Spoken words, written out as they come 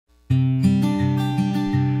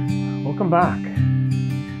Welcome back.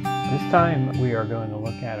 This time we are going to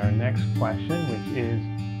look at our next question, which is,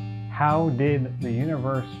 how did the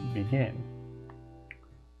universe begin?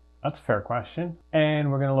 That's a fair question,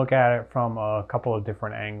 and we're going to look at it from a couple of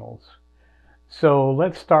different angles. So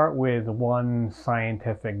let's start with one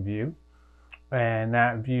scientific view, and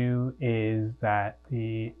that view is that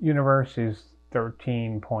the universe is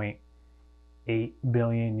 13.8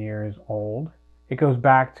 billion years old. It goes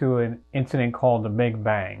back to an incident called the Big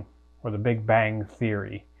Bang, or the Big Bang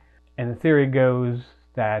Theory. And the theory goes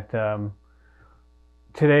that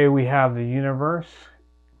today we have the universe,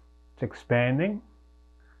 it's expanding.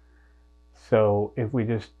 So if we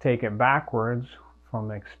just take it backwards from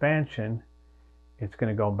expansion, it's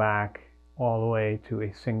going to go back all the way to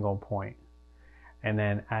a single point. And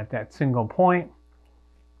then at that single point,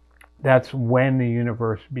 that's when the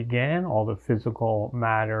universe began, all the physical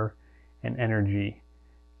matter and energy.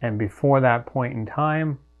 And before that point in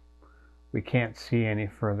time, we can't see any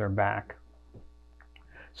further back.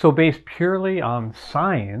 So based purely on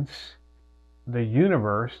science, the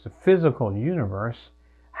universe, the physical universe,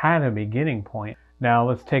 had a beginning point. Now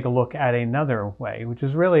let's take a look at another way, which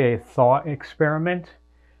is really a thought experiment.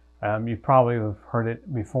 You probably have heard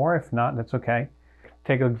it before. If not, that's okay.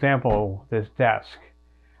 Take an example, this desk.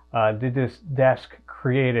 Did this desk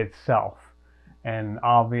create itself? And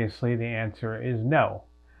obviously the answer is no.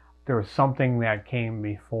 There was something that came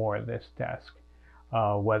before this desk,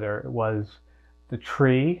 whether it was the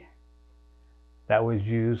tree that was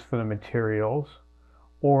used for the materials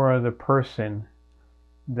or the person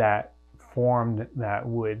that formed that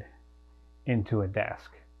wood into a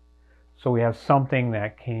desk. So we have something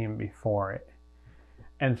that came before it.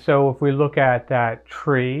 And so if we look at that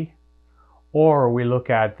tree or we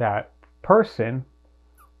look at that person,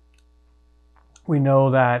 we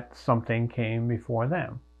know that something came before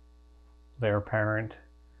them, their parent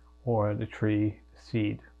or the tree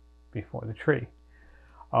seed before the tree.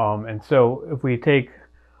 And so if we take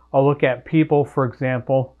a look at people, for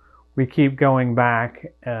example, we keep going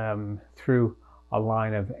back through a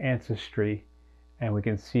line of ancestry, and we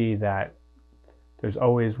can see that there's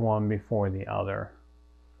always one before the other.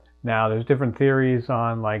 Now there's different theories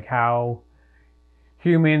on like how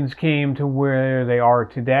humans came to where they are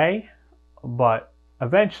today, but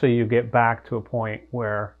eventually you get back to a point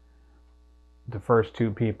where the first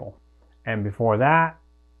two people, and before that,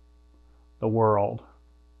 the world.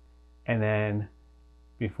 And then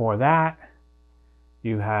before that,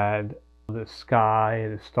 you had the sky,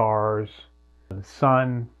 the stars, the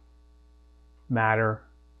sun, matter.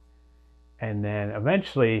 And then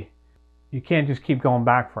eventually, you can't just keep going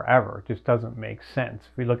back forever. It just doesn't make sense.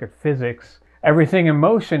 If we look at physics, everything in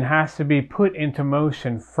motion has to be put into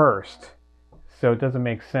motion first. So it doesn't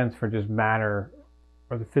make sense for just matter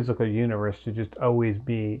or the physical universe to just always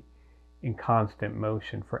be in constant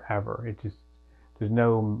motion forever. There's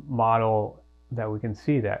no model that we can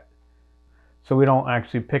see that. So we don't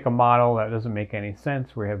actually pick a model that doesn't make any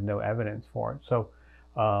sense. We have no evidence for it. So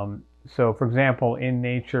for example, in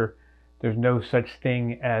nature, there's no such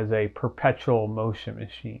thing as a perpetual motion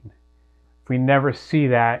machine. If we never see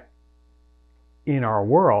that in our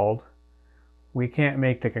world, we can't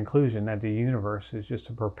make the conclusion that the universe is just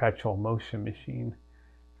a perpetual motion machine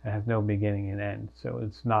that has no beginning and end. So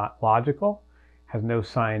it's not logical, has no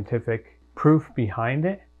scientific proof behind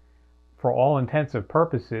it. For all intents and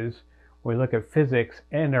purposes, we look at physics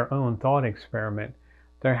and our own thought experiment,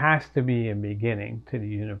 there has to be a beginning to the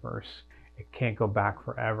universe. It can't go back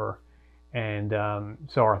forever. And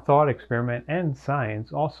so our thought experiment and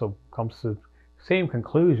science also comes to the same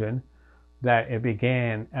conclusion, that it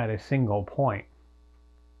began at a single point.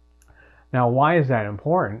 Now, why is that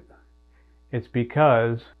important? It's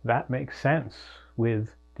because that makes sense with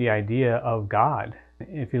the idea of God.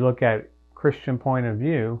 If you look at Christian point of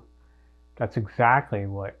view, that's exactly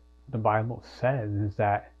what the Bible says, is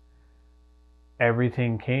that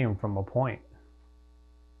everything came from a point.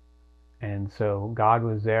 And so God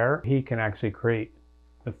was there. He can actually create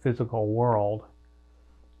the physical world.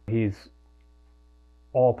 He's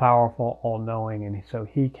all-powerful, all-knowing, and so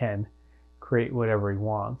he can create whatever he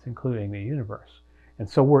wants, including the universe. And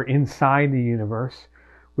so we're inside the universe.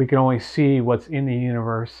 We can only see what's in the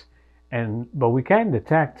universe, but we can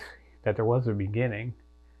detect that there was a beginning.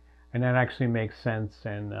 And that actually makes sense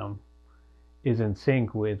and is in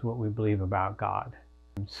sync with what we believe about God.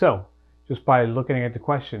 So just by looking at the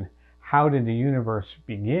question, how did the universe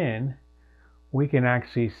begin, we can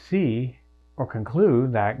actually see or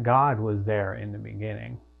conclude that God was there in the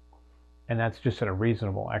beginning. And that's just a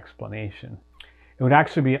reasonable explanation. It would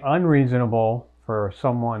actually be unreasonable for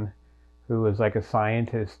someone who is like a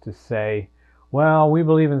scientist to say, well, we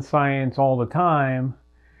believe in science all the time,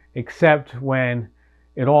 except when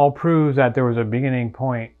it all proves that there was a beginning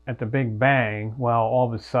point at the Big Bang. Well, all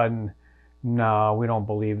of a sudden, no, we don't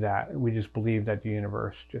believe that. We just believe that the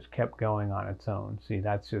universe just kept going on its own. See,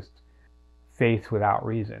 that's just faith without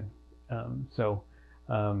reason.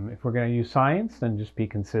 If we're going to use science, then just be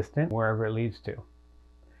consistent wherever it leads to.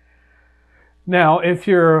 Now, if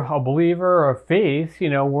you're a believer of faith,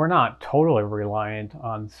 we're not totally reliant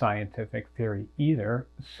on scientific theory either.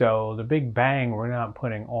 So the Big Bang, we're not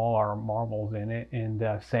putting all our marbles in it and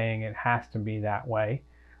saying it has to be that way.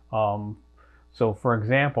 So for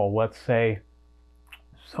example, let's say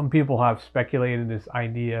some people have speculated this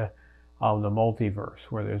idea of the multiverse,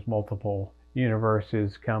 where there's multiple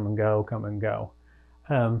universes come and go, come and go.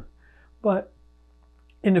 But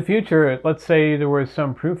in the future, let's say there was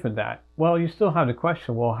some proof of that. Well, you still have the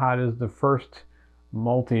question, well, how does the first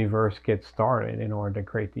multiverse get started in order to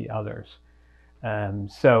create the others?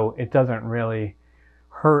 So it doesn't really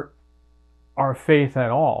hurt our faith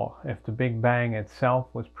at all. If the Big Bang itself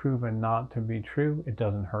was proven not to be true, it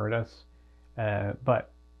doesn't hurt us.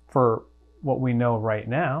 But for what we know right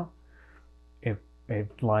now,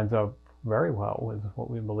 it lines up very well with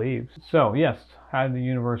what we believe. So yes, how did the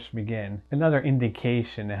universe begin? Another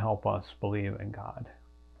indication to help us believe in God.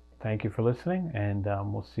 Thank you for listening, and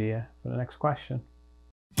we'll see you for the next question.